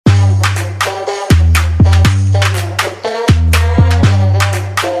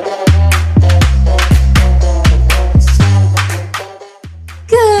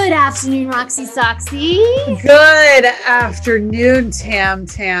afternoon, Roxy Soxy. Good afternoon, Tam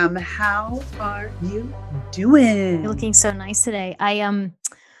Tam. How are you doing? You're looking so nice today.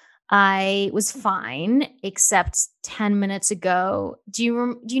 I was fine, except 10 minutes ago. Do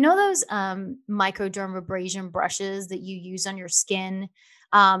you know those microdermabrasion brushes that you use on your skin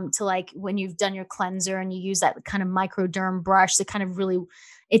to like when you've done your cleanser and you use that kind of microderm brush that kind of really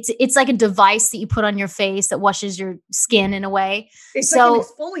it's like a device that you put on your face that washes your skin in a way. It's like an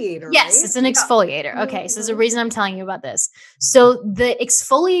exfoliator. Yes, right? It's an exfoliator. Okay, so there's a reason I'm telling you about this. So the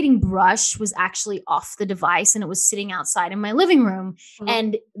exfoliating brush was actually off the device and it was sitting outside in my living room.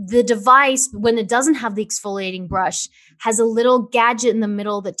 And the device, when it doesn't have the exfoliating brush, has a little gadget in the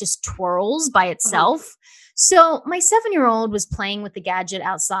middle that just twirls by itself. So my 7-year-old was playing with the gadget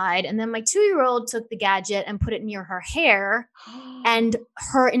outside, and then my 2-year-old took the gadget and put it near her hair, and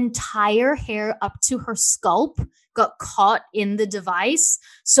her entire hair up to her scalp got caught in the device.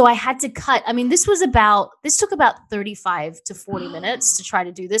 So I had to cut. I mean, this took about 35 to 40 minutes to try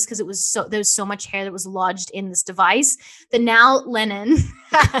to do this because there was so much hair that was lodged in this device that now Lennon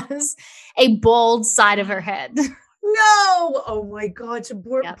has a bald side of her head. No. Oh my God. So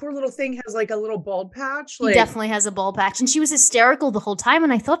poor little thing has like a little bald patch. He definitely has a bald patch. And she was hysterical the whole time.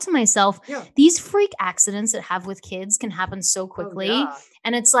 And I thought to myself, these freak accidents that have with kids can happen so quickly. Oh, yeah.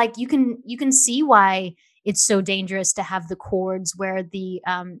 And it's like, you can see why it's so dangerous to have the cords where the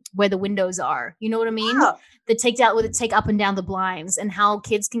windows are. You know what I mean? Yeah. That take up and down the blinds, and how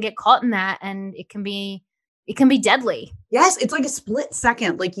kids can get caught in that. And it can be deadly. Yes, it's like a split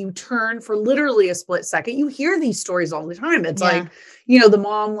second. Like you turn for literally a split second. You hear these stories all the time. It's like, the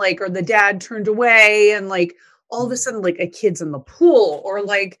mom or the dad turned away and like all of a sudden like a kid's in the pool or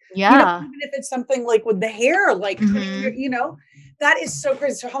like, even if it's something like with the hair, like, that is so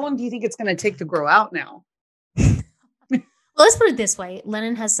crazy. So how long do you think it's going to take to grow out now? Well, let's put it this way.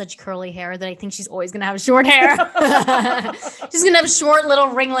 Lennon has such curly hair that I think she's always going to have short hair. She's going to have short little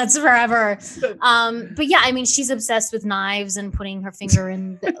ringlets forever. But yeah, I mean, she's obsessed with knives and putting her finger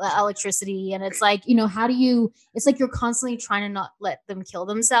in the electricity. And it's like, it's like you're constantly trying to not let them kill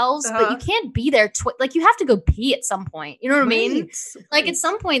themselves, but you can't be there. You have to go pee at some point. You know what I mean? Like at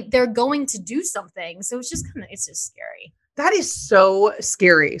some point they're going to do something. So it's just scary. That is so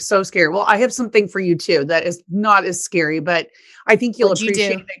scary. So scary. Well, I have something for you too that is not as scary, but I think you'll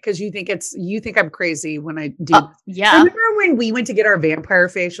appreciate it because you think I'm crazy when I do. Yeah. Remember when we went to get our vampire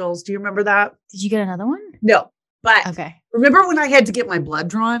facials? Do you remember that? Did you get another one? No, but okay. Remember when I had to get my blood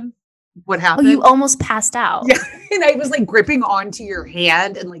drawn? What happened? Oh, you almost passed out. Yeah. And I was like gripping onto your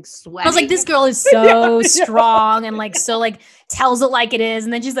hand and like sweating. I was like, this girl is so strong and like, so like tells it like it is.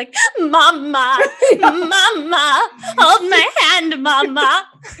 And then she's like, mama, mama, hold my hand, mama.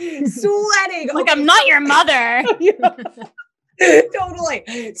 Sweating. Like, I'm not your mother.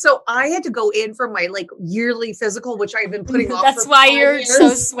 Totally. So I had to go in for my like yearly physical, which I've been putting off. That's why you're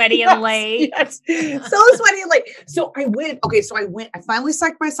so sweaty and late. Yes. So sweaty and late. So I went. Okay. So I finally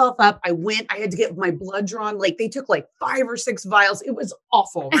psyched myself up. I had to get my blood drawn. Like they took like 5 or 6 vials. It was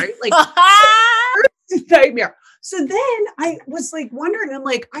awful, right? Like nightmare. So then I was like wondering, I'm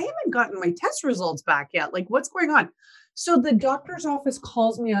like, I haven't gotten my test results back yet. Like what's going on? So the doctor's office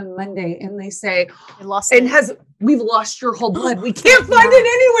calls me on Monday and they say, we've lost your whole blood. We can't find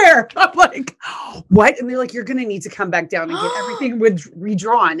it anywhere. I'm like, what? And they're like, you're going to need to come back down and get everything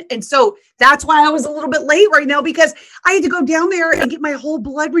redrawn. And so that's why I was a little bit late right now because I had to go down there and get my whole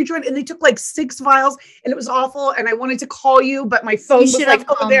blood redrawn. And they took like 6 vials and it was awful. And I wanted to call you, but my phone was like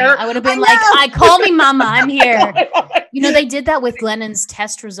over there. I would have been call me mama. I'm here. They did that with Glennon's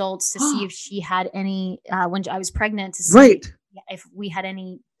test results to see if she had any, when I was pregnant, to see if we had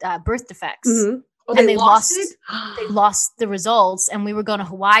any birth defects. Mm-hmm. Oh, and they lost it? They lost the results, and we were going to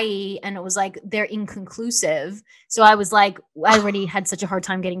Hawaii, and it was like they're inconclusive. So I was like, I already had such a hard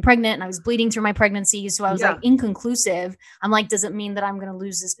time getting pregnant, and I was bleeding through my pregnancy. So I was like, inconclusive. I'm like, does it mean that I'm going to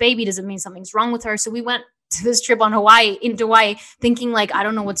lose this baby? Does it mean something's wrong with her? So we went to this trip into Hawaii, thinking like, I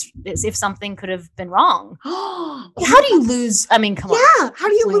don't know if something could have been wrong. How do you lose? I mean, come on. Yeah. How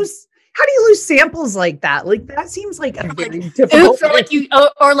do you lose samples like that? Like that seems like a very difficult.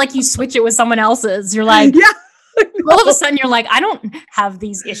 Or like you switch it with someone else's. You're like, all of a sudden you're like, I don't have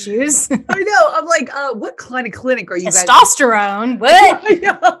these issues. I know. I'm like, what kind of clinic are you guys? Testosterone. What?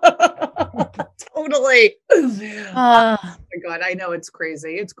 Totally. Oh my God. I know it's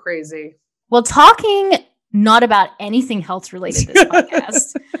crazy. It's crazy. Well, talking not about anything health related this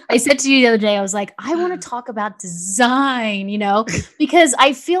podcast. I said to you the other day, I was like, I want to talk about design, because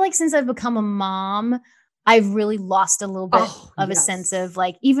I feel like since I've become a mom, I've really lost a little bit of a sense of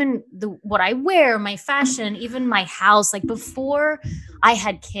like, even what I wear, my fashion, even my house. Like before I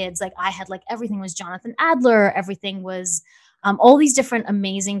had kids, like I had like, everything was Jonathan Adler. Everything was all these different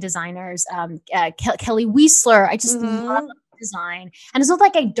amazing designers. Kelly Weisler. I just love design. And it's not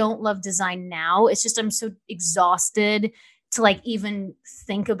like I don't love design now. It's just, I'm so exhausted to like even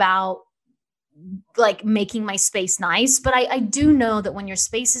think about like making my space nice. But I do know that when your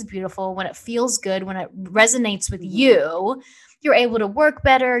space is beautiful, when it feels good, when it resonates with you, you're able to work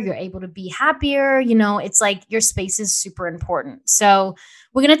better, you're able to be happier. You know, it's like your space is super important. So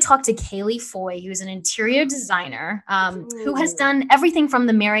we're going to talk to Kaylee Foy, who's an interior designer who has done everything from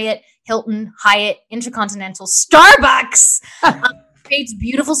the Marriott, Hilton, Hyatt, Intercontinental, Starbucks, creates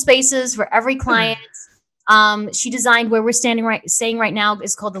beautiful spaces for every client. She designed where we're staying right now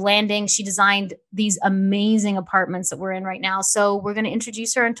is called The Landing. She designed these amazing apartments that we're in right now. So we're going to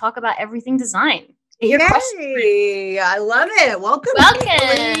introduce her and talk about everything design. Yay! I love it. Welcome.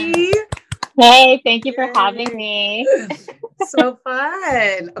 Kaylee. Hey, thank you for having me. So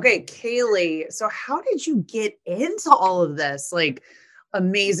fun. Okay, Kaylee. So how did you get into all of this? Like,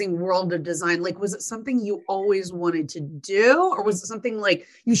 amazing world of design. Like, was it something you always wanted to do, or was it something like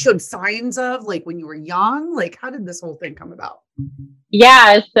you showed signs of like when you were young? Like, how did this whole thing come about?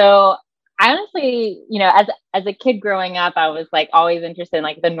 Yeah, so I honestly, you know, as a kid growing up, I was like always interested in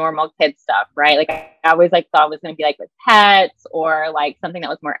like the normal kid stuff, right? Like I always like thought it was going to be like with pets or like something that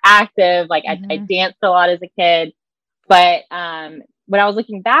was more active. Like I danced a lot as a kid, but when I was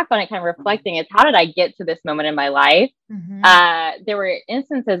looking back on it, kind of reflecting, is how did I get to this moment in my life? There were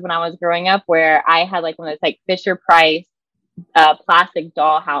instances when I was growing up where I had like one of those like Fisher Price plastic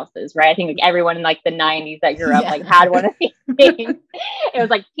doll houses, right? I think like everyone in like the 90s that grew up like had one of these things. It was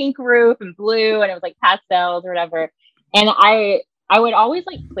like pink roof and blue, and it was like pastels or whatever. And I would always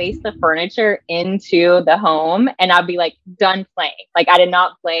like place the furniture into the home, and I'd be like done playing. Like I did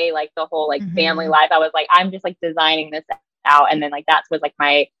not play like the whole like family life. I was like, I'm just like designing this out, and then like that was like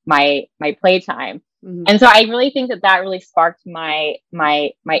my playtime. And so I really think that really sparked my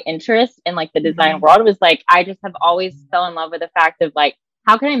interest in like the design world. It was like, I just have always fell in love with the fact of like,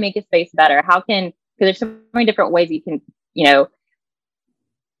 how can I make a space better? Because there's so many different ways you can, you know,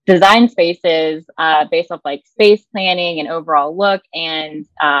 design spaces based off like space planning and overall look. And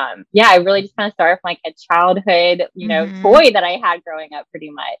I really just kind of started from like a childhood, you know, toy that I had growing up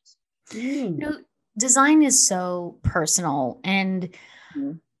pretty much. You know, design is so personal, and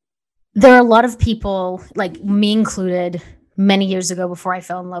there are a lot of people, like me included, many years ago before I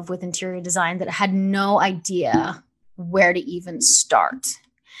fell in love with interior design, that had no idea where to even start.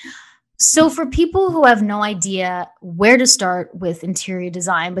 So for people who have no idea where to start with interior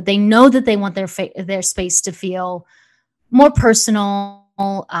design, but they know that they want their space to feel more personal,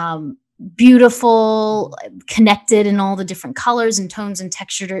 beautiful, connected in all the different colors and tones and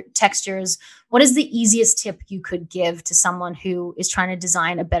textures, what is the easiest tip you could give to someone who is trying to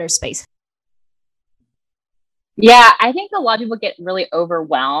design a better space? Yeah, I think a lot of people get really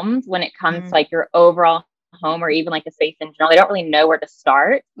overwhelmed when it comes to like your overall home or even like a space in general. They don't really know where to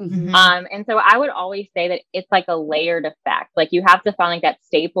start. And so I would always say that it's like a layered effect. Like you have to find like that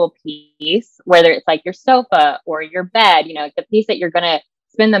staple piece, whether it's like your sofa or your bed, you know, like the piece that you're going to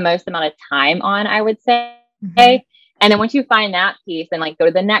spend the most amount of time on, I would say. And then once you find that piece, then like go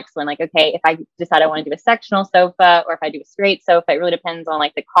to the next one. Like, okay, if I decide I want to do a sectional sofa, or if I do a straight sofa, it really depends on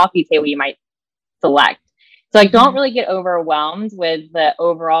like the coffee table you might select. So like, don't really get overwhelmed with the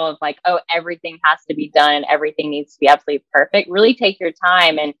overall of like, oh, everything has to be done and everything needs to be absolutely perfect. Really take your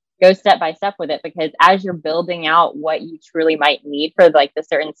time and go step by step with it, because as you're building out what you truly might need for like the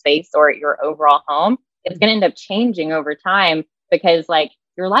certain space or your overall home, it's going to end up changing over time, because like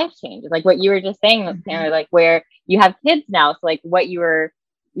your life changes. Like what you were just saying, like where you have kids now. So like what you were,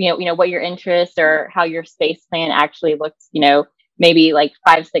 you know, what your interests or how your space plan actually looks, you know, maybe like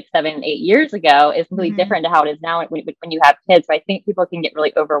 5, 6, 7, 8 years ago is completely different to how it is now when you have kids. So I think people can get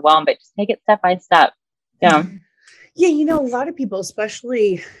really overwhelmed, but just take it step by step. Yeah. Yeah, you know, a lot of people,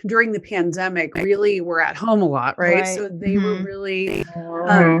 especially during the pandemic, really were at home a lot, right? So they were really,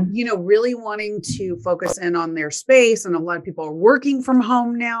 you know, really wanting to focus in on their space. And a lot of people are working from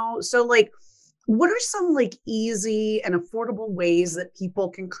home now. So like, what are some like easy and affordable ways that people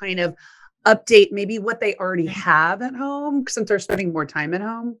can kind of update maybe what they already have at home since they're spending more time at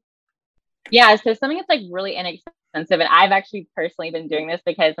home? Yeah, so something that's like really inexpensive, and I've actually personally been doing this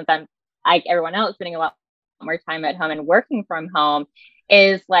because since I'm like everyone else spending a lot more time at home and working from home,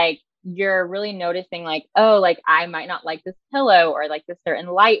 is like you're really noticing like, oh, like I might not like this pillow or like this certain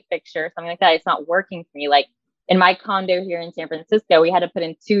light fixture or something like that. It's not working for me. Like in my condo here in San Francisco, we had to put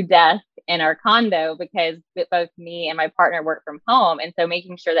in 2 desks in our condo because both me and my partner work from home. And so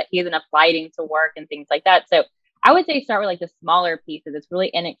making sure that he has enough lighting to work and things like that. So I would say start with like the smaller pieces. It's really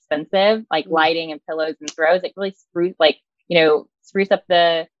inexpensive, like lighting and pillows and throws. It really spruce up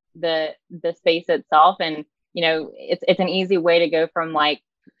the space itself. And, it's an easy way to go from like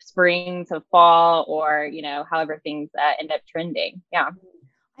spring to fall or, however things end up trending. Yeah.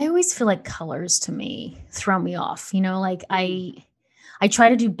 I always feel like colors to me throw me off, like I try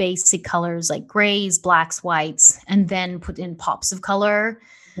to do basic colors like grays, blacks, whites, and then put in pops of color.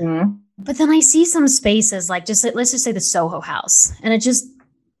 Mm-hmm. But then I see some spaces like let's just say the Soho house, and it just,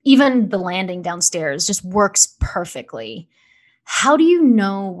 even the landing downstairs just works perfectly. How do you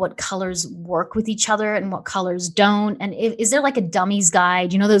know what colors work with each other and what colors don't? And is there like a dummy's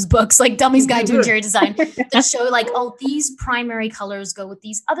guide? Those books like Dummy's Guide to Interior Design that show like, oh, these primary colors go with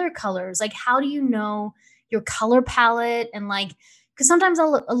these other colors. Like, how do you know your color palette? And like, because sometimes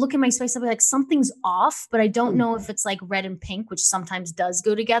I'll look in my space and be like, something's off, but I don't know if it's like red and pink, which sometimes does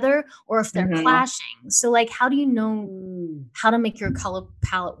go together, or if they're clashing. So like, how do you know how to make your color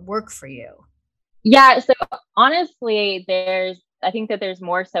palette work for you? Yeah. So honestly, I think that there's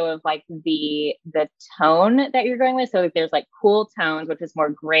more so of like the tone that you're going with. So if there's like cool tones, which is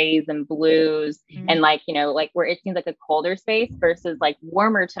more grays and blues, and like, like where it seems like a colder space versus like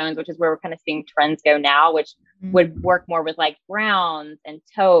warmer tones, which is where we're kind of seeing trends go now, which would work more with like browns and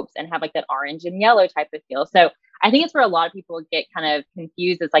taupes and have like that orange and yellow type of feel. So I think it's where a lot of people get kind of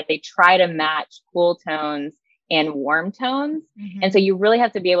confused. Is like they try to match cool tones and warm tones. And so you really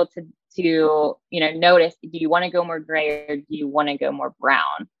have to be able to notice, do you want to go more gray or do you want to go more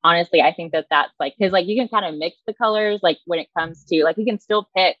brown? Honestly, I think that's like, because like you can kind of mix the colors, like when it comes to like, you can still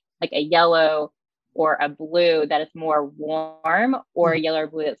pick like a yellow or a blue that is more warm or a yellow or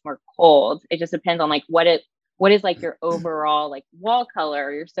blue that's more cold. It just depends on like what is like your overall like wall color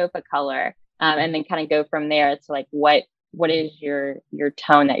or your sofa color, and then kind of go from there to like what is your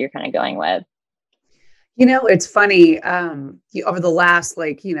tone that you're kind of going with. It's funny, over the last,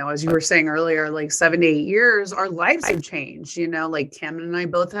 like, as you were saying earlier, like 7 to 8 years, our lives have changed, like Tammin and I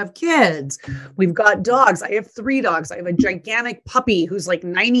both have kids. We've got dogs. I have 3 dogs. I have a gigantic puppy who's like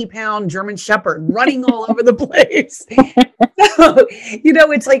 90-pound German Shepherd running all over the place. So,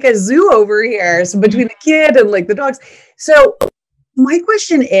 it's like a zoo over here. So between the kid and like the dogs. So my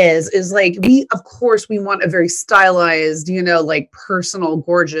question is like, we want a very stylized, like personal,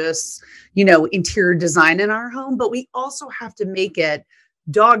 gorgeous, interior design in our home, but we also have to make it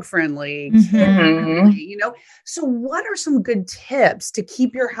dog friendly, kid-friendly, So what are some good tips to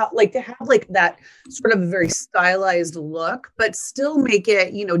keep your house, like to have like that sort of a very stylized look, but still make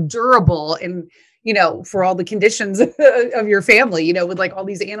it, durable and, for all the conditions of your family, with like all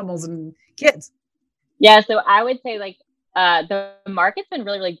these animals and kids? Yeah. So I would say like, the market's been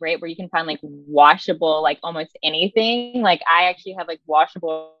really, really great where you can find like washable, like almost anything. Like I actually have like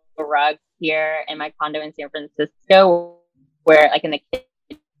washable rugs here in my condo in San Francisco where like in the kitchen,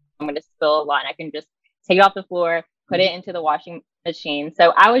 I'm going to spill a lot and I can just take it off the floor, put it into the washing machine.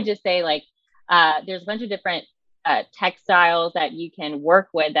 So I would just say like, there's a bunch of different textiles that you can work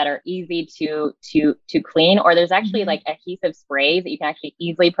with that are easy to clean, or there's actually like adhesive sprays that you can actually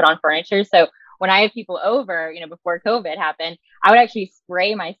easily put on furniture. So when I have people over, before COVID happened, I would actually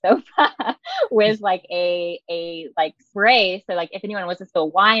spray my sofa with like a like spray. So like if anyone was to spill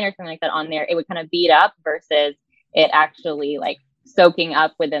wine or something like that on there, it would kind of bead up versus it actually like soaking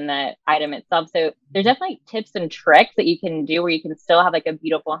up within the item itself. So there's definitely tips and tricks that you can do where you can still have like a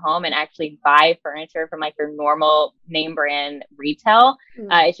beautiful home and actually buy furniture from like your normal name brand retail.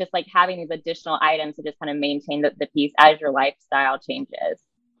 It's just like having these additional items to just kind of maintain the piece as your lifestyle changes.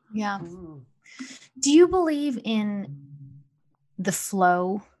 Yeah. Do you believe in the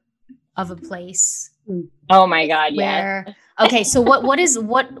flow of a place? Oh my God, yeah. Okay, so what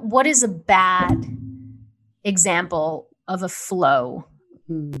is a bad example of a flow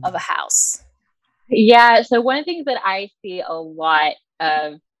of a house? Yeah, so one of the things that I see a lot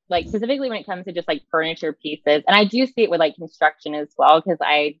of, like specifically when it comes to just like furniture pieces, and I do see it with like construction as well, because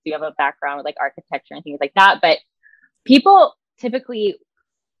I do have a background with like architecture and things like that, but people typically,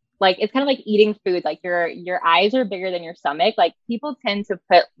 like, it's kind of like eating food. Like your eyes are bigger than your stomach. Like people tend to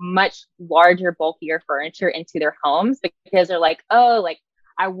put much larger, bulkier furniture into their homes because they're like, oh, like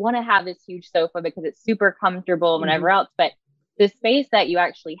I want to have this huge sofa because it's super comfortable and whatever else. But the space that you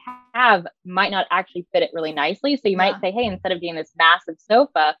actually have might not actually fit it really nicely. So you might say, hey, instead of doing this massive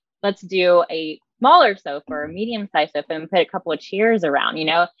sofa, let's do a smaller sofa or medium-sized sofa and put a couple of chairs around,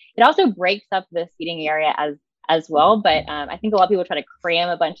 It also breaks up the seating area as as well. But I think a lot of people try to cram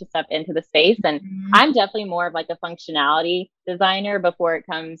a bunch of stuff into the space. And I'm definitely more of like a functionality designer before it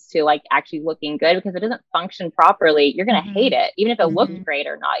comes to like actually looking good, because if it doesn't function properly, you're going to hate it, even if it looks great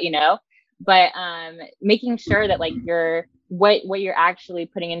or not, you know? But making sure that like what you're actually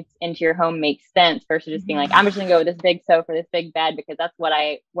putting into your home makes sense versus just being like, I'm just gonna go with this big sofa, this big bed, because that's what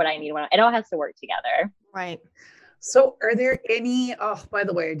I need. It all has to work together. Right. So are there any, oh, by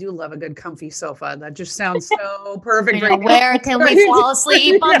the way, I do love a good comfy sofa. That just sounds so perfect. Right Where can we fall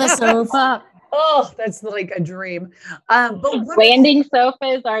asleep on the sofa? Oh, that's like a dream. But landing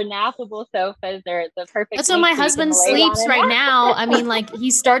sofas are nappable sofas. They're the perfect. That's where my husband sleeps right now. I mean, like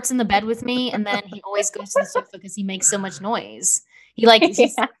he starts in the bed with me, and then he always goes to the sofa because he makes so much noise.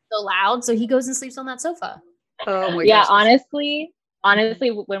 He's so loud, so he goes and sleeps on that sofa. Oh my yeah, gosh. honestly,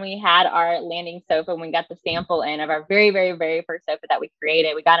 when we had our landing sofa, when we got the sample in of our very, very, very first sofa that we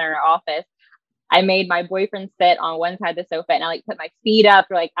created, we got in our office. I made my boyfriend sit on one side of the sofa, and I like put my feet up.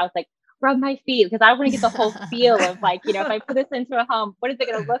 I was like, rub my feet, because I want to get the whole feel of like, you know, if I put this into a home, what is it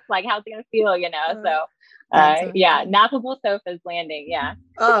going to look like? How's it going to feel? You know, so yeah, nappable sofas landing. Yeah.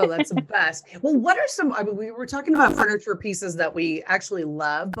 Oh, that's the best. Well, what are some, I mean, we were talking about furniture pieces that we actually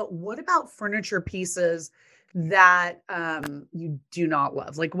love, but what about furniture pieces that you do not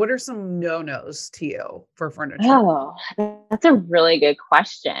love? Like, what are some no-nos to you for furniture? Oh, that's a really good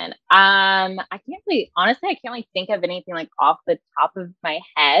question. I can't really think of anything like off the top of my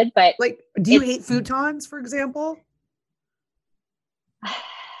head, but like, do you hate futons, for example?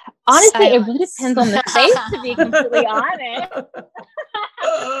 Honestly, it really depends on the space, to be completely honest.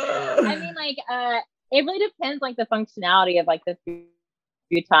 I mean, like, it really depends, like, the functionality of like the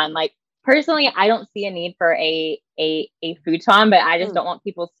futon. Like, personally, I don't see a need for a futon, but I just don't want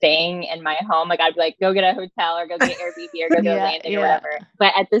people staying in my home. Like, I'd be like, go get a hotel or go get an Airbnb or go to a landing or whatever.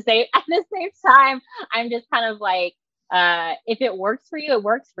 But at the same time, I'm just kind of like, if it works for you, it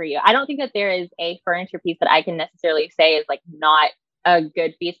works for you. I don't think that there is a furniture piece that I can necessarily say is like not a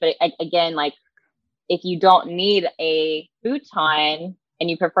good piece. But again, like, if you don't need a futon and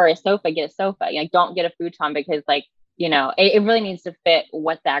you prefer a sofa, get a sofa. Like, don't get a futon, because like, you know, it really needs to fit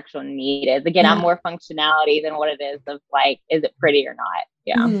what the actual need is. Again, I'm more functionality than what it is of like, is it pretty or not?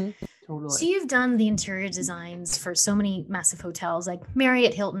 Yeah. Totally. So you've done the interior designs for so many massive hotels like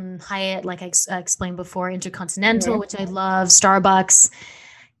Marriott, Hilton, Hyatt, like I explained before, Intercontinental, which I love, Starbucks.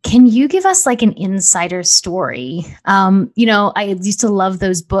 Can you give us like an insider story? You know, I used to love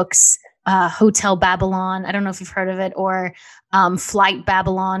those books, Hotel Babylon. I don't know if you've heard of it, or Flight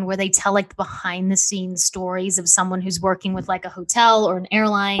Babylon, where they tell like the behind the scenes stories of someone who's working with like a hotel or an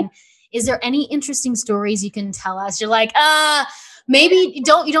airline. Is there any interesting stories you can tell us? You're like, maybe you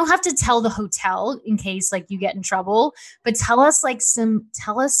don't have to tell the hotel in case like you get in trouble, but tell us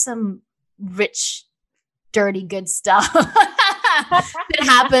some rich, dirty, good stuff that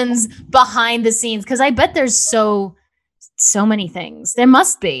happens behind the scenes. Cause I bet there's so many things. There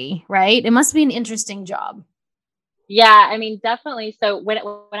must be, right? It must be an interesting job. Yeah, I mean, definitely. So when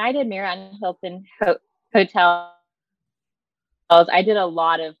I did Marriott and Hilton hotels, I did a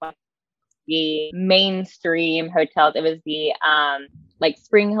lot of like the mainstream hotels. It was the like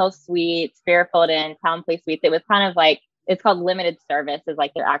Spring Hill Suites, Fairfield Inn, Town Place Suites. It was kind of like, it's called limited service, is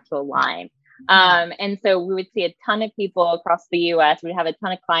like their actual line. And so we would see a ton of people across the US. We'd have a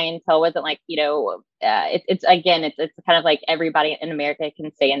ton of clientele. It wasn't like, you know, it's kind of like everybody in America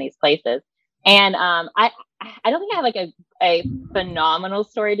can stay in these places. And I don't think I have like a phenomenal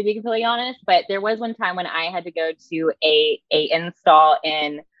story, to be completely honest, but there was one time when I had to go to a install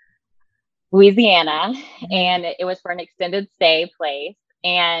in Louisiana, and it was for an extended stay place.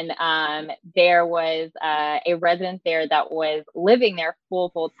 And there was a resident there that was living there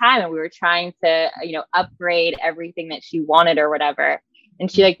full time, and we were trying to, you know, upgrade everything that she wanted or whatever. And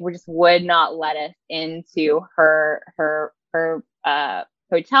she like just would not let us into her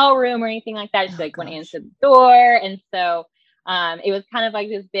hotel room or anything like that. She like went into the door, and so it was kind of like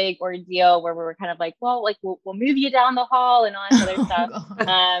this big ordeal where we were kind of like, well, like we'll move you down the hall and all this other stuff.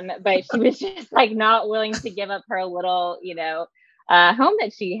 But she was just like not willing to give up her little, you know, home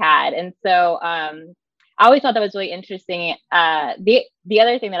that she had. And so I always thought that was really interesting. The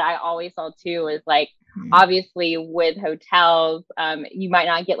other thing that I always saw too is like, obviously with hotels, you might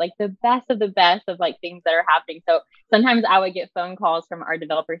not get like the best of like things that are happening. So sometimes I would get phone calls from our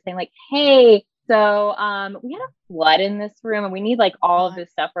developers saying like, hey, so we had a flood in this room and we need like all of this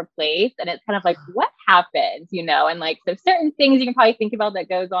stuff replaced. And it's kind of like, what happens, you know? And like, so certain things you can probably think about that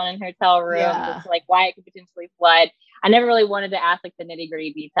goes on in hotel rooms, like why it could potentially flood. I never really wanted to ask like the nitty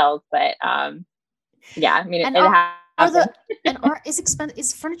gritty details, but yeah, I mean,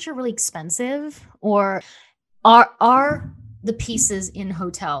 is furniture really expensive, or Are the pieces in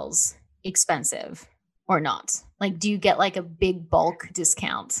hotels expensive or not? Like, do you get like a big bulk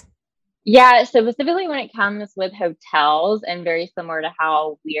discount? Yeah, so specifically when it comes with hotels, and very similar to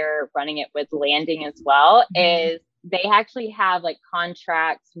how we're running it with landing as well, is they actually have like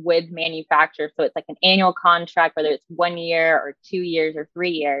contracts with manufacturers. So it's like an annual contract, whether it's 1 year or 2 years or 3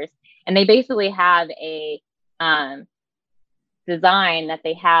 years. And they basically have a design that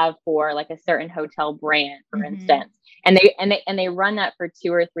they have for like a certain hotel brand, for instance. And they run that for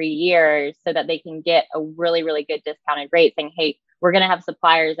 2 or 3 years so that they can get a really, really good discounted rate, saying, hey, we're going to have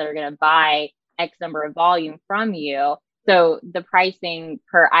suppliers that are going to buy X number of volume from you. So the pricing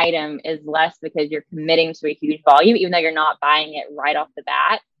per item is less because you're committing to a huge volume, even though you're not buying it right off the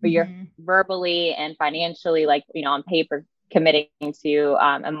bat, but you're verbally and financially, like, you know, on paper, committing to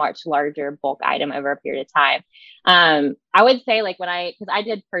a much larger bulk item over a period of time. I would say, like, because I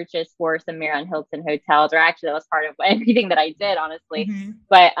did purchase for some Marriott and Hilton hotels, or actually that was part of everything that I did, honestly.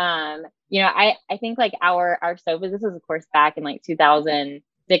 But you know, I think like our sofas, this was of course back in like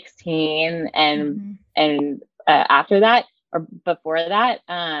 2016 and after that or before that,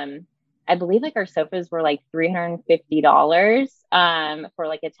 I believe like our sofas were like $350 for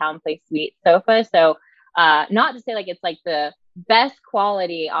like a Town Place Suite sofa. So not to say like it's like the best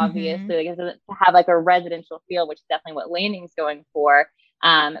quality, obviously, because to have like a residential feel, which is definitely what Landing's going for.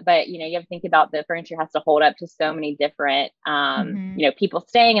 But you know, you have to think about the furniture has to hold up to so many different, you know, people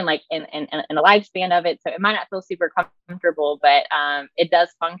staying and like in the lifespan of it. So it might not feel super comfortable, but it does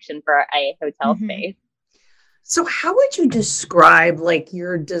function for a hotel space. So how would you describe like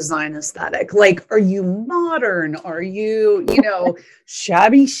your design aesthetic? Like, are you modern? Are you, you know,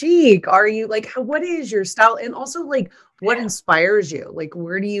 shabby chic? Are you like, what is your style? And also like, what inspires you? Like,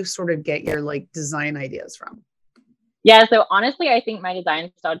 where do you sort of get your like design ideas from? Yeah. So honestly, I think my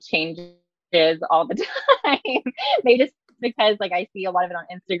design style changes all the time. Maybe just because like I see a lot of it on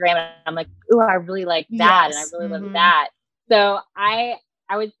Instagram and I'm like, oh, I really like that. And I really love that. So I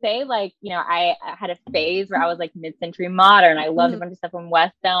would say, like, you know, I had a phase where I was like mid-century modern. I loved a bunch of stuff from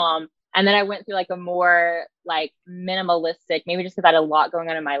West Elm. And then I went through like a more like minimalistic, maybe just because I had a lot going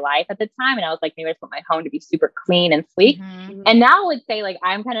on in my life at the time. And I was like, maybe I just want my home to be super clean and sleek. And now I would say like,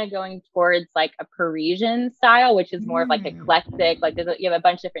 I'm kind of going towards like a Parisian style, which is more of like eclectic, like you have a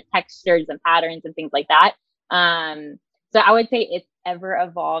bunch of different textures and patterns and things like that. So I would say it's ever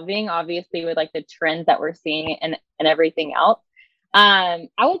evolving, obviously, with like the trends that we're seeing and everything else. I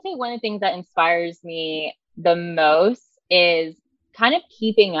would say one of the things that inspires me the most is kind of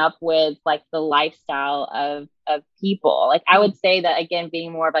keeping up with like the lifestyle of people. Like I would say that, again,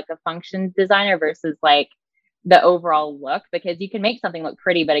 being more of like a function designer versus like the overall look, because you can make something look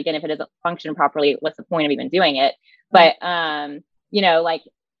pretty, but again, if it doesn't function properly, what's the point of even doing it? But you know, like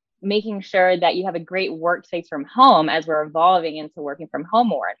making sure that you have a great workspace from home as we're evolving into working from home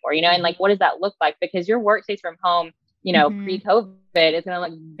more and more, you know, and like, what does that look like? Because your workspace from home, you know, pre-COVID is going to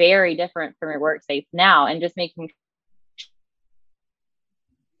look very different from your workspace now, and just making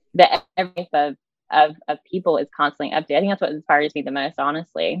the everything of people is constantly updated. I think that's what inspires me the most,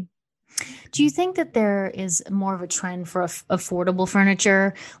 honestly. Do you think that there is more of a trend for affordable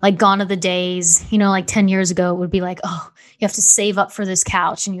furniture? Like gone are the days, you know, like 10 years ago, it would be like, oh, you have to save up for this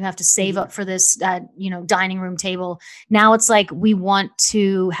couch and you have to save up for this, you know, dining room table. Now it's like we want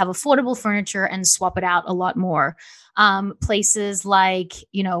to have affordable furniture and swap it out a lot more. Places like,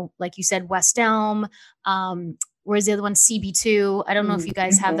 you know, like you said, West Elm, where's the other one? CB2. I don't know if you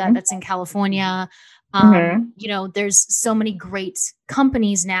guys have that. That's in California. You know, there's so many great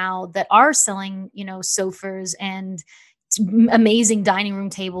companies now that are selling, you know, sofas and amazing dining room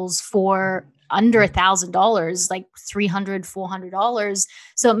tables for under $1,000, like $300, $400.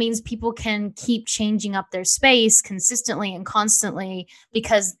 So it means people can keep changing up their space consistently and constantly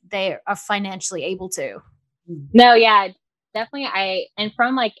because they are financially able to. No, yeah, definitely. And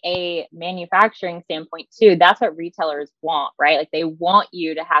from like a manufacturing standpoint too, that's what retailers want, right? Like they want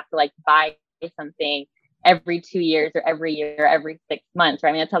you to have to like buy something every 2 years or every year, every 6 months, right?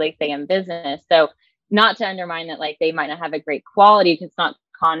 I mean, that's how they stay in business. So not to undermine that, like they might not have a great quality because it's not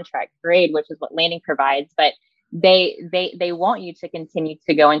contract grade, which is what Landing provides, but they want you to continue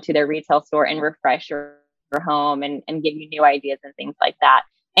to go into their retail store and refresh your home and give you new ideas and things like that.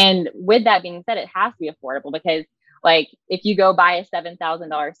 And with that being said, it has to be affordable, because like if you go buy a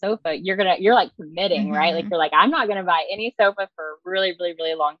 $7,000 sofa, you're like committing, right? Like you're like, I'm not going to buy any sofa for a really, really,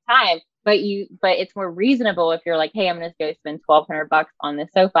 really long time. But it's more reasonable if you're like, hey, I'm going to go spend $1,200 on this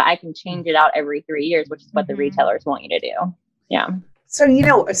sofa. I can change it out every 3 years, which is what the retailers want you to do. Yeah.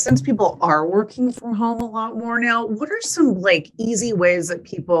 So, since people are working from home a lot more now, what are some like easy ways that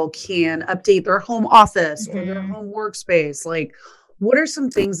people can update their home office or their home workspace? Like, what are some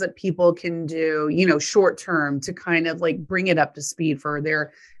things that people can do, short term to kind of like bring it up to speed for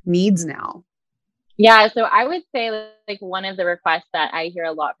their needs now? Yeah, so I would say like one of the requests that I hear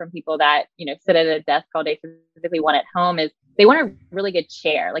a lot from people that, sit at a desk all day, specifically one at home, is they want a really good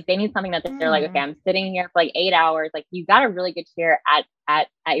chair. Like they need something that they're like, okay, I'm sitting here for like 8 hours. Like you got a really good chair at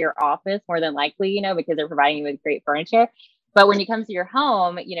your office more than likely, because they're providing you with great furniture. But when it comes to your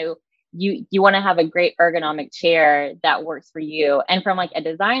home, you want to have a great ergonomic chair that works for you. And from like a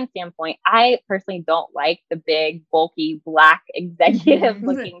design standpoint, I personally don't like the big, bulky, black executive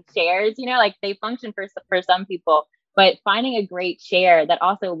looking chairs, like they function for some people, but finding a great chair that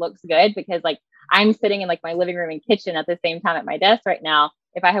also looks good, because like I'm sitting in like my living room and kitchen at the same time at my desk right now.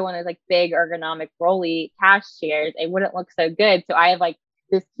 If I had one of those like big ergonomic rolly cash chairs, it wouldn't look so good. So I have like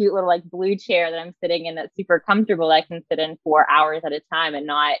this cute little like blue chair that I'm sitting in that's super comfortable that I can sit in for hours at a time and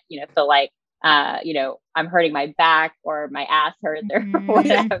not, feel like, I'm hurting my back or my ass hurts or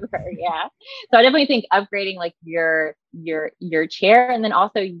whatever. Yeah. So I definitely think upgrading like your chair, and then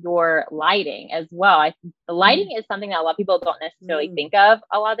also your lighting as well. I think the lighting is something that a lot of people don't necessarily think of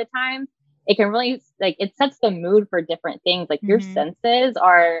a lot of the time. It can really like, it sets the mood for different things. Like your senses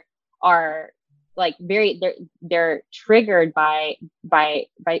are like they're triggered by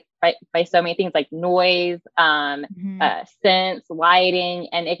so many things like noise, sense, lighting,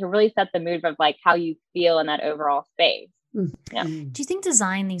 and it can really set the mood of like how you feel in that overall space. Yeah. Do you think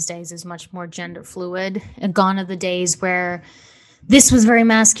design these days is much more gender fluid? And gone are the days where this was very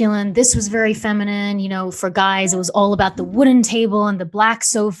masculine, this was very feminine. For guys, it was all about the wooden table and the black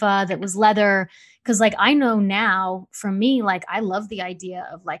sofa that was leather. Because like I know now, for me, like I love the idea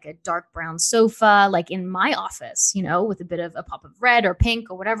of like a dark brown sofa, like in my office, with a bit of a pop of red or pink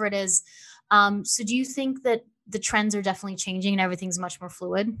or whatever it is. So do you think that the trends are definitely changing and everything's much more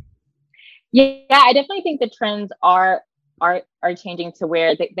fluid? Yeah, I definitely think the trends are changing to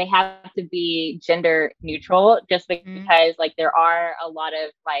where they have to be gender neutral, just because like there are a lot of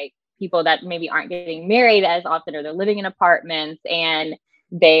like people that maybe aren't getting married as often, or they're living in apartments, and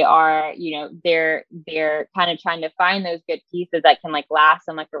they are, they're kind of trying to find those good pieces that can like last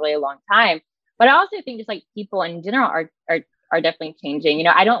them like a really long time. But I also think just like people in general are definitely changing.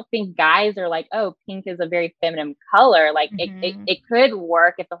 I don't think guys are like, oh, pink is a very feminine color. Like it could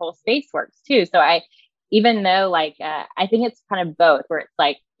work if the whole space works too. So even though like, I think it's kind of both, where it's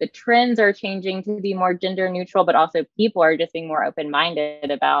like the trends are changing to be more gender neutral, but also people are just being more open-minded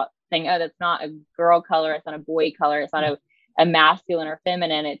about saying, oh, that's not a girl color. It's not a boy color. It's not a masculine or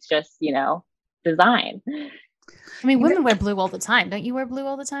feminine. It's just, design. I mean, women wear blue all the time. Don't you wear blue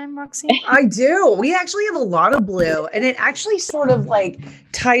all the time, Roxy? I do. We actually have a lot of blue, and it actually sort of like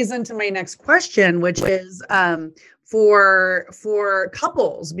ties into my next question, which is for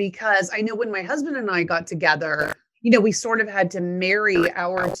couples, because I know when my husband and I got together, we sort of had to marry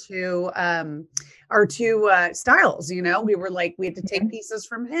our two styles. We were like, we had to take pieces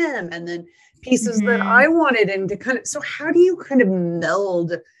from him and then pieces that I wanted, and to kind of, so how do you kind of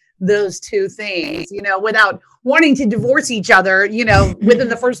meld those two things, without wanting to divorce each other, within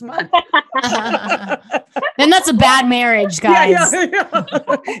the first month? Then that's a bad marriage, guys. Yeah.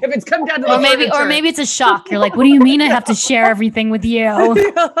 If it's come down to or maybe it's a shock. You're like, what do you mean I have to share everything with you?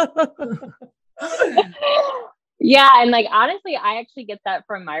 Yeah. And like, honestly, I actually get that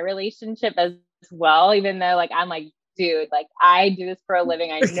from my relationship as well, even though like, I'm like, dude, like I do this for a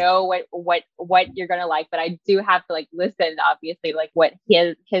living. I know what you're going to like, but I do have to like listen, obviously, like what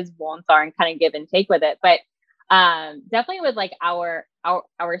his wants are and kind of give and take with it. But definitely with like our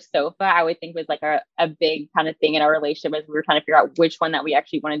sofa, I would think was like a big kind of thing in our relationship, as we were trying to figure out which one that we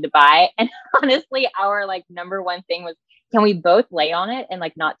actually wanted to buy. And honestly, our like number one thing was, can we both lay on it and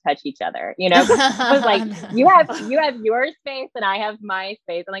like not touch each other? It was like, you have your space and I have my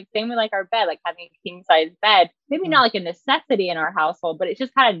space. And like, same with like our bed, like having a king size bed, maybe not like a necessity in our household, but it's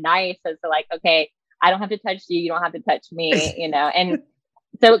just kind of nice as to like, okay, I don't have to touch you. You don't have to touch me, and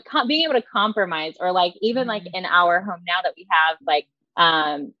so being able to compromise, or like, even like in our home now that we have like,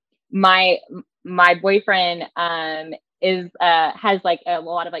 my boyfriend, has like a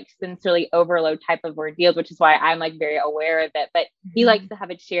lot of like sensory overload type of ordeals, which is why I'm like very aware of it. But he likes to have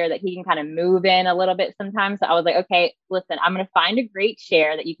a chair that he can kind of move in a little bit sometimes. So I was like, okay, listen, I'm going to find a great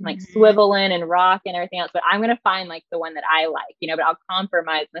chair that you can like swivel in and rock and everything else, but I'm going to find like the one that I like, but I'll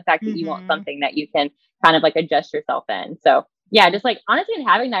compromise in the fact that you want something that you can kind of like adjust yourself in. So yeah, just like honestly, and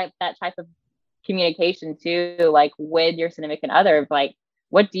having that type of communication too, like with your significant other, like,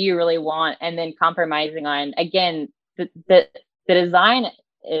 what do you really want? And then compromising on, again, the design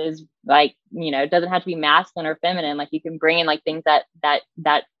is like, doesn't have to be masculine or feminine. Like you can bring in like things that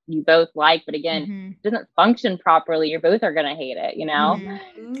you both like, but again, it doesn't function properly. You both are going to hate it,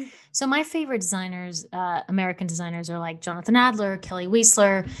 Mm-hmm. So my favorite designers, American designers, are like Jonathan Adler, Kelly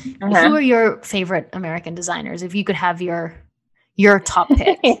Weisler. Uh-huh. Who are your favorite American designers? If you could have your top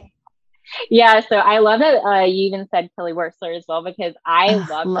pick. Yeah, so I love that you even said Kelly Weisler as well, because I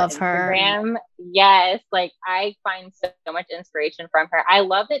love her Instagram. Yes, like I find so much inspiration from her. I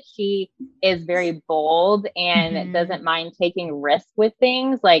love that she is very bold and doesn't mind taking risks with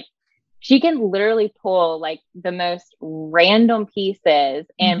things. Like she can literally pull like the most random pieces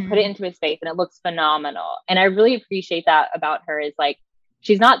and put it into a space, and it looks phenomenal. And I really appreciate that about her, is like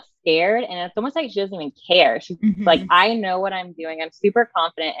she's not scared, and it's almost like she doesn't even care. She's like, I know what I'm doing. I'm super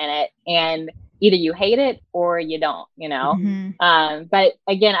confident in it, and either you hate it or you don't, but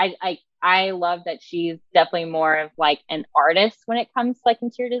again, I love that she's definitely more of like an artist when it comes to like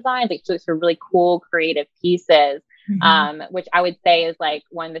interior design. Like she looks for really cool, creative pieces, which I would say is like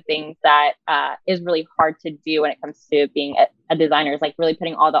one of the things that is really hard to do when it comes to being a designer, is like really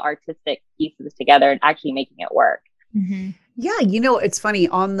putting all the artistic pieces together and actually making it work. Yeah, it's funny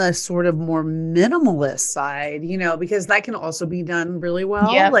on the sort of more minimalist side, because that can also be done really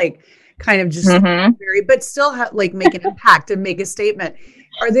well. Yep. Like kind of just very, but still like make an impact and make a statement.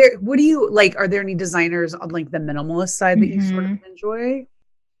 Are there any designers on like the minimalist side that you sort of enjoy?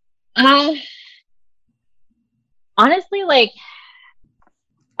 Honestly, like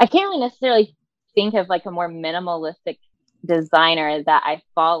I can't really necessarily think of like a more minimalistic designer that I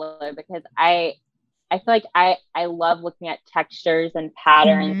follow, because I feel like I love looking at textures and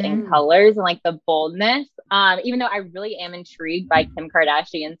patterns and colors and like the boldness. Even though I really am intrigued by Kim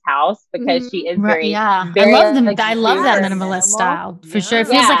Kardashian's house, because she is very, very, I love them. Like, I love that minimalist style for sure. It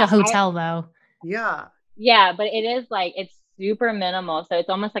feels like a hotel though. Yeah, but it is like, it's super minimal. So it's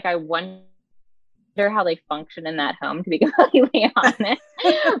almost like I wonder how they function in that home, to be completely honest.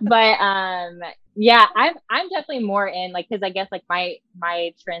 But yeah, I'm definitely more in like, because I guess like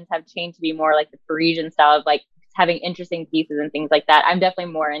my trends have changed to be more like the Parisian style of like having interesting pieces and things like that. I'm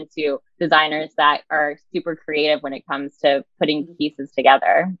definitely more into designers that are super creative when it comes to putting pieces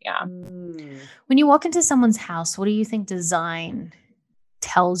together. Yeah. When you walk into someone's house, what do you think design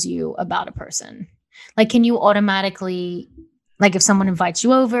tells you about a person? Like, can you automatically, like if someone invites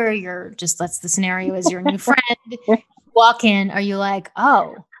you over, that's the scenario is you're a new friend, walk in, are you like,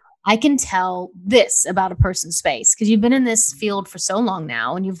 oh, I can tell this about a person's space? Because you've been in this field for so long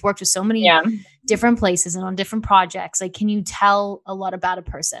now, and you've worked with so many different places and on different projects. Like, can you tell a lot about a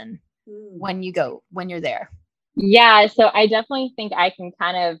person when you're there? Yeah. So I definitely think I can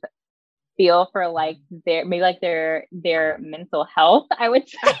kind of feel for like their mental health, I would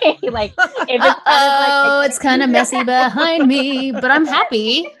say. Like if it's it's kind of messy behind me, but I'm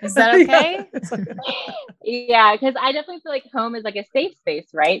happy. Is that okay? Yeah, because I definitely feel like home is like a safe space,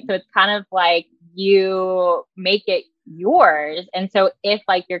 right? So it's kind of like you make it yours. And so if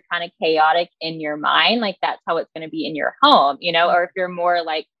like you're kind of chaotic in your mind, like that's how it's going to be in your home, or if you're more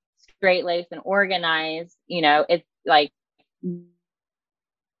like straight laced and organized, it's like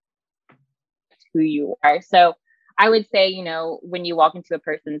who you are. So I would say, when you walk into a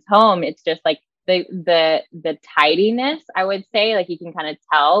person's home, it's just like the tidiness, I would say, like you can kind of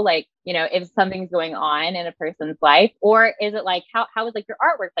tell, like, if something's going on in a person's life, or is it like, how is like your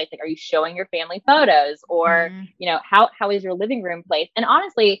artwork place? Like, are you showing your family photos, or, how is your living room placed? And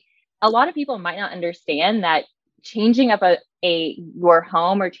honestly, a lot of people might not understand that changing up your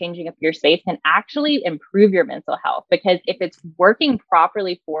home or changing up your space can actually improve your mental health, because if it's working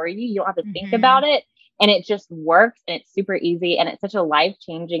properly for you, you don't have to think about it, and it just works, and it's super easy, and it's such a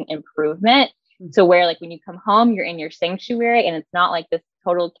life-changing improvement. So where like when you come home, you're in your sanctuary, and it's not like this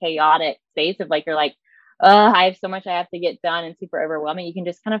total chaotic space of like, you're like, I have so much I have to get done and super overwhelming. You can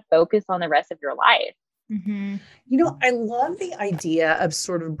just kind of focus on the rest of your life. I love the idea of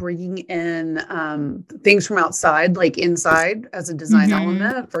sort of bringing in things from outside, like inside as a design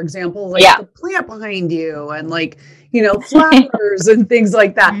element. For example, like the plant behind you, and like, flowers and things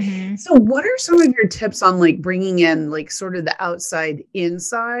like that. So what are some of your tips on like bringing in like sort of the outside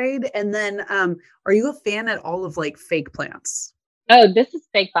inside? And then are you a fan at all of like fake plants? Oh, this is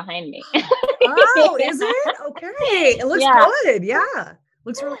fake behind me. Oh, is it? Okay. It looks good. Yeah.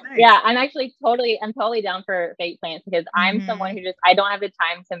 Looks really nice. Yeah, I'm totally down for fake plants, because I'm someone who I don't have the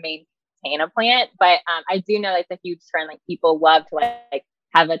time to maintain a plant, but I do know it's a huge trend. Like people love to like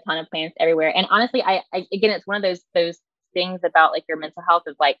have a ton of plants everywhere. And honestly, I again, it's one of those things about like your mental health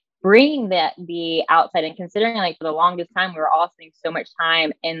is like, bringing the outside and considering like for the longest time, we were all spending so much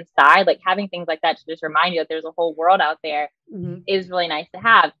time inside, like having things like that to just remind you that there's a whole world out there is really nice to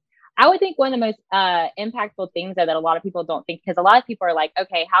have. I would think one of the most impactful things that a lot of people don't think, because a lot of people are like,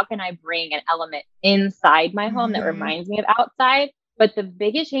 okay, how can I bring an element inside my home that reminds me of outside? But the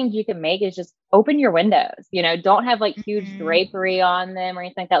biggest change you can make is just open your windows, you know, don't have like huge drapery on them or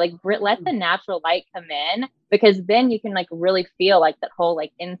anything like that. Like let the natural light come in, because then you can like really feel like that whole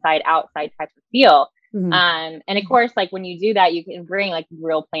like inside outside type of feel. And of course, like when you do that, you can bring like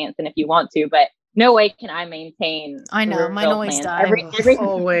real plants in if you want to, but no way can I maintain. I know mine always die.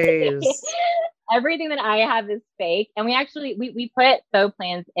 Always. Everything that I have is fake. And we actually, we put faux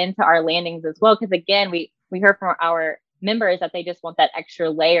plants into our landings as well. Cause again, we heard from our members that they just want that extra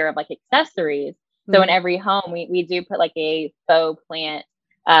layer of like accessories. So in every home, we do put like a faux plant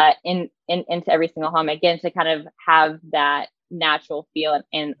into every single home, again, to kind of have that natural feel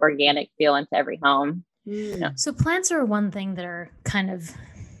and organic feel into every home. Yeah. So plants are one thing that are kind of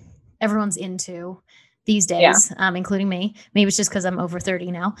everyone's into these days, including me. Maybe it's just because I'm over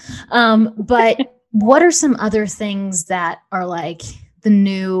 30 now. But what are some other things that are like the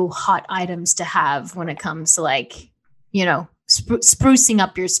new hot items to have when it comes to like, you know, sprucing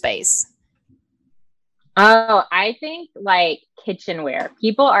up your space? Oh, I think like kitchenware.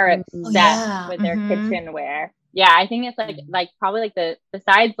 People are obsessed with their kitchenware. Yeah, I think it's like probably like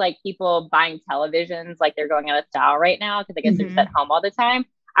besides like people buying televisions, like they're going out of style right now because I guess they're just at home all the time.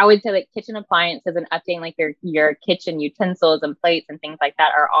 I would say like kitchen appliances and updating like your kitchen utensils and plates and things like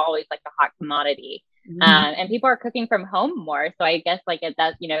that are always like a hot commodity. And people are cooking from home more. So I guess like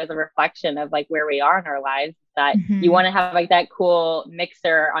that, you know, is a reflection of like where we are in our lives, that you want to have like that cool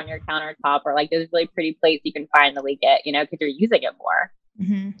mixer on your countertop or like those really pretty plates you can finally get, you know, because you're using it more.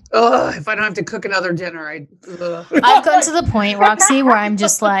 If I don't have to cook another dinner, I've gotten to the point, Roxy, where I'm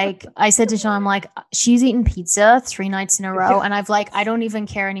just like, I said to Sean, I'm like, she's eaten pizza 3 nights in a row. And I've like, I don't even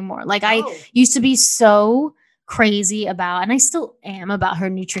care anymore. Like I used to be so crazy about, and I still am about her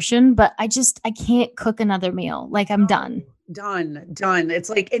nutrition, but I can't cook another meal. Like I'm done. It's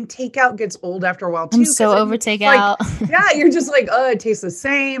like, and takeout gets old after a while too. I'm so over takeout. Like, you're just like, oh, it tastes the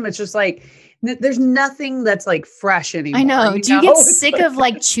same. It's just like, there's nothing that's like fresh anymore. I know. Do you get sick of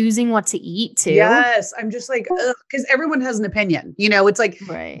like choosing what to eat too? Yes. I'm just like, because everyone has an opinion, you know, it's like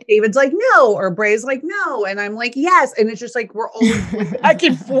right. David's like, no, or Bray's like, no. And I'm like, yes. And it's just like, we're always back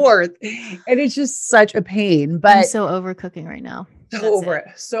and forth. And it's just such a pain, but I'm so over cooking right now. So over it.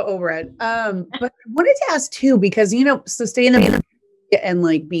 But I wanted to ask too, because, you know, sustainability and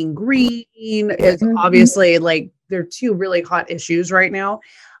like being green is obviously like, they're 2 really hot issues right now.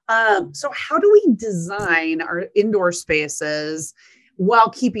 So how do we design our indoor spaces while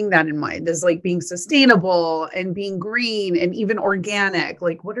keeping that in mind, as like being sustainable and being green and even organic?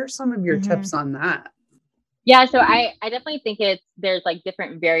 Like, what are some of your tips on that? Yeah, so I definitely think there's like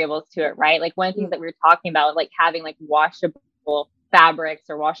different variables to it, right? Like one of the things that we were talking about, like having like washable fabrics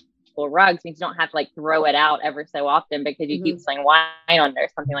or washable rugs means you don't have to like throw it out ever so often because you keep spilling wine on there,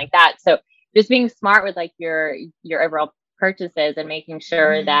 something like that. So just being smart with like your overall purchases and making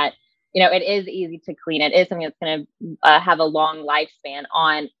sure that, you know, it is easy to clean. It is something that's going to have a long lifespan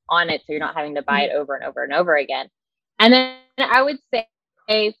on it. So you're not having to buy it over and over and over again. And then I would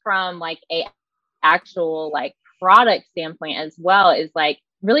say from like a actual like product standpoint as well is like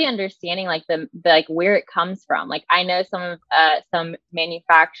really understanding like the like where it comes from. Like I know some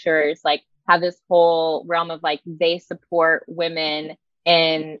manufacturers like have this whole realm of like they support women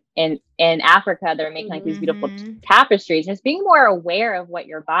in Africa that are making like these beautiful tapestries. Just being more aware of what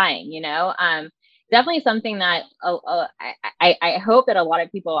you're buying, you know, definitely something that I hope that a lot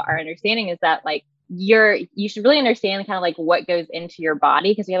of people are understanding is that like you should really understand kind of like what goes into your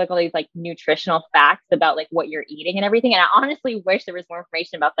body, because we have like all these like nutritional facts about like what you're eating and everything. And I honestly wish there was more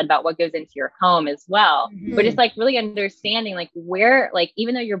information about that, about what goes into your home as well. But just like really understanding like where, like,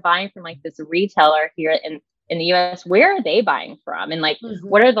 even though you're buying from like this retailer here in the US, where are they buying from? And like,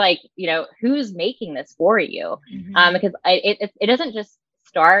 what are like, you know, who's making this for you? Because it doesn't just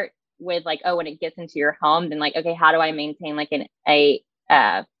start with like, oh, when it gets into your home, then like, okay, how do I maintain like a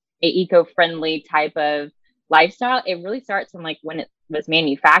eco-friendly type of lifestyle? It really starts from like when it was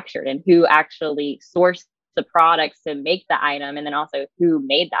manufactured and who actually sourced the products to make the item, and then also who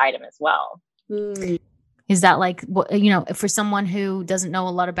made the item as well. Is that like, you know, for someone who doesn't know a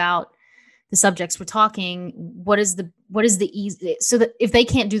lot about the subjects we're talking, what is the easy, so that if they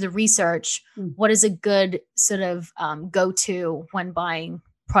can't do the research, what is a good sort of go-to when buying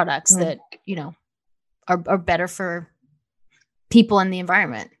products that, you know, are better for people and the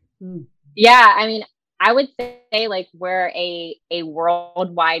environment? Yeah, I mean, I would say like we're a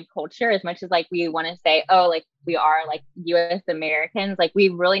worldwide culture, as much as like we want to say, oh, like we are like US Americans, like we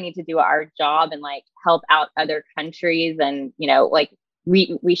really need to do our job and like help out other countries. And, you know, like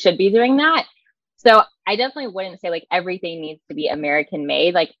we should be doing that. So I definitely wouldn't say like everything needs to be American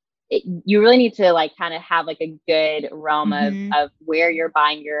made. Like you really need to like kind of have like a good realm of where you're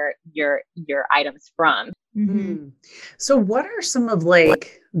buying your items from. Mm-hmm. So what are some of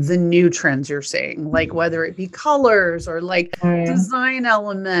like the new trends you're seeing, like whether it be colors or like design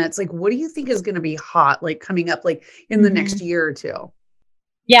elements? Like what do you think is going to be hot, like coming up like in the next year or two?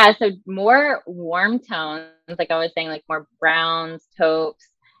 Yeah, so more warm tones, like I was saying, like more browns, taupes,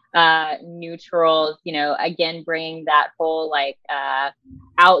 neutrals, you know, again, bringing that whole like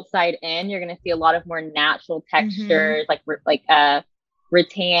outside in. You're going to see a lot of more natural textures, like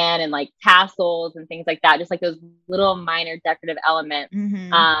rattan and like tassels and things like that, just like those little minor decorative elements.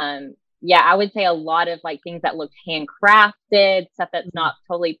 Yeah, I would say a lot of like things that look handcrafted, stuff that's not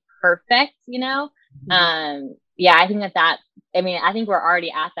totally perfect, you know. Yeah, I think I think we're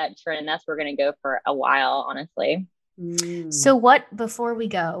already at that trend, and that's where we're going to go for a while, honestly. So before we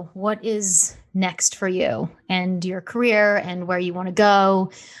go, what is next for you and your career and where you want to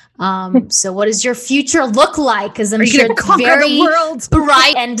go? So what does your future look like? Because I'm sure it's very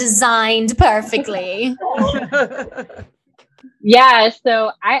bright and designed perfectly. Yeah,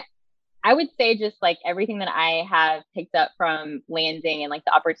 so I would say just like everything that I have picked up from landing and like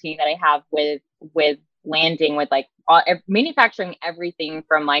the opportunity that I have with landing, with like manufacturing everything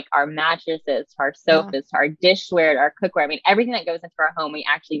from like our mattresses to our sofas to our dishware to our cookware. I mean, everything that goes into our home, we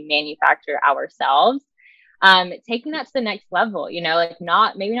actually manufacture ourselves. Taking that to the next level, you know, like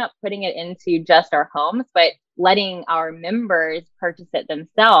maybe not putting it into just our homes, but letting our members purchase it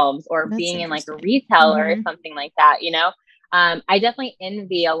themselves, or being in like a retailer or something like that, you know. I definitely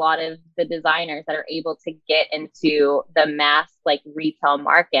envy a lot of the designers that are able to get into the mass like retail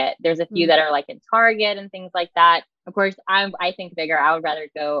market. There's a few that are like in Target and things like that. Of course, I think bigger. I would rather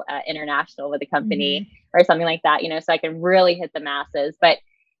go international with a company or something like that, you know, so I can really hit the masses. But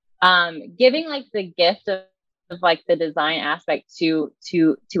giving like the gift of like the design aspect to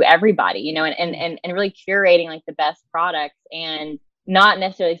everybody, you know, and really curating like the best products, and not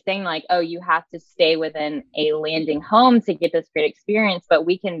necessarily saying like, oh, you have to stay within a landing home to get this great experience, but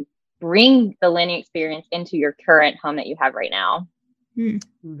we can bring the landing experience into your current home that you have right now.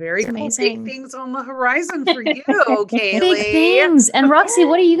 Very cool. Big things on the horizon for you, Kaylee. Big things. And Roxy,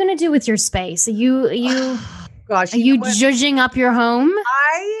 what are you going to do with your space? Are you Gosh, are you zhuzhing up your home?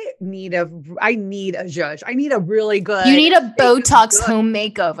 I need a zhuzh. I need a really good. You need a Botox home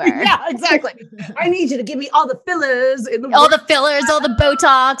makeover. Yeah, exactly. I need you to give me all the fillers all the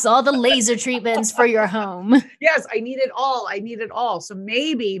Botox, all the laser treatments for your home. Yes, I need it all. So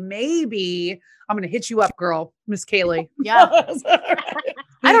maybe I'm going to hit you up, girl, Miss Kaylee. Yeah.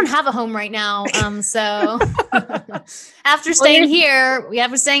 I don't have a home right now. So after staying here, we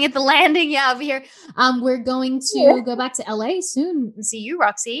have staying at the landing. Yeah, over here. We're going to go back to LA soon and see you,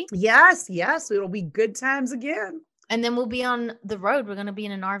 Roxy. Yes. It'll be good times again. And then we'll be on the road. We're going to be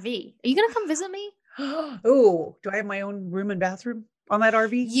in an RV. Are you going to come visit me? Oh, do I have my own room and bathroom on that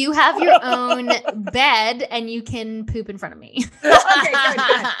RV? You have your own bed and you can poop in front of me. Okay,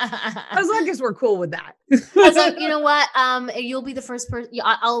 good. As long as we're cool with that. So you know what? You'll be the first person.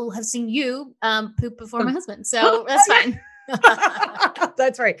 I'll have seen you poop before my husband. So that's fine.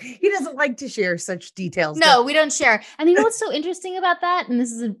 That's right. He doesn't like to share such details. No, we don't share. And you know what's so interesting about that? And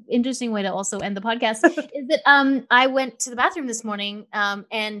this is an interesting way to also end the podcast is that I went to the bathroom this morning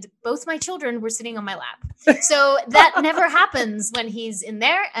and both my children were sitting on my lap. So that never happens when he's in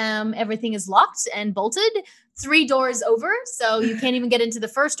there. Everything is locked and bolted 3 doors over. So you can't even get into the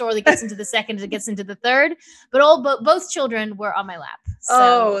first door that gets into the second, that gets into the third. But both children were on my lap.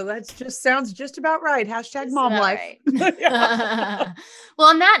 So that just sounds just about right. # mom life. Right. Well,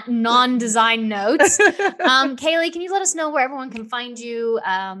 on that non-design note, Kaylee, can you let us know where everyone can find you,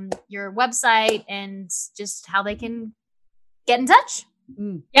 your website, and just how they can get in touch?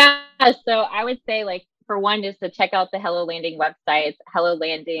 Yeah. So I would say, like, for one, just to check out the Hello Landing website. It's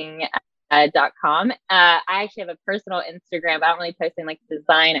hellolanding.com. I actually have a personal Instagram, but I don't really post in like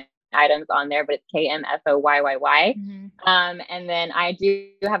design items on there, but it's KMFOYYY. And then I do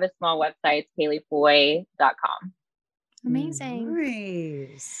have a small website, KayleeFoy.com. Amazing.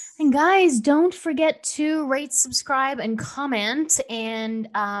 Nice. And guys, don't forget to rate, subscribe, and comment. And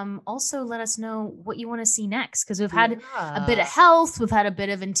also let us know what you want to see next. Because we've had a bit of health. We've had a bit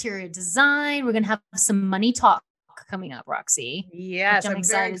of interior design. We're going to have some money talk coming up, Roxy. Yes, I'm I'm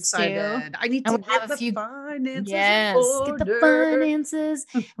very excited too. excited. I need to And we have get a the few- finances. Yes, in get the order. finances.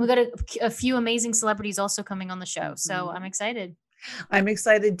 We got a few amazing celebrities also coming on the show. So Mhm. I'm excited. I'm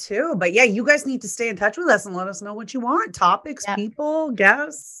excited too. But yeah, you guys need to stay in touch with us and let us know what you want. Topics, Yeah. people,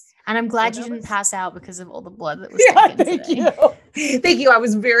 guests. And I'm glad you Whatever. didn't pass out because of all the blood that was Yeah, taken thank today. you. Thank you. I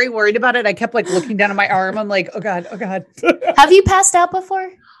was very worried about it. I kept like looking down at my arm. I'm like, oh God, oh God. Have you passed out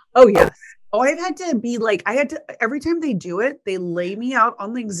before? Oh yes. Oh, I've had to be like, I had to, every time they do it, they lay me out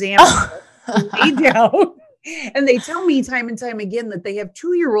on the exam, lay down, and they tell me time and time again that they have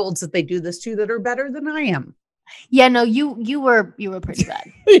 2-year-olds that they do this to that are better than I am. Yeah, no, you were pretty bad.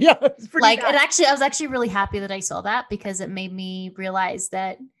 Yeah, it's pretty Like bad. I was actually really happy that I saw that because it made me realize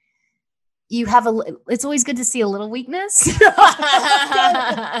that you have it's always good to see a little weakness.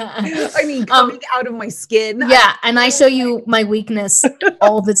 I mean, coming out of my skin. Yeah, and I show you my weakness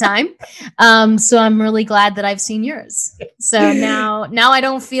all the time. So I'm really glad that I've seen yours. So now I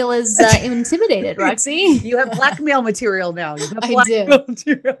don't feel as intimidated, Roxy. You have blackmail material now. You have I blackmail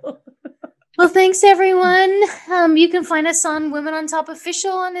material. Well, thanks everyone. You can find us on Women on Top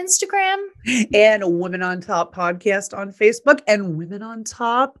Official on Instagram. And Women on Top podcast on Facebook and Women on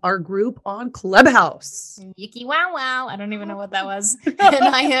Top, our group on Clubhouse. Yiki wow wow. I don't even know what that was. And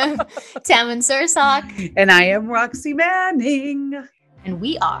I am Tammin Sursock. And I am Roxy Manning. And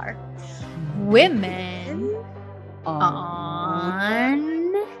we are Women on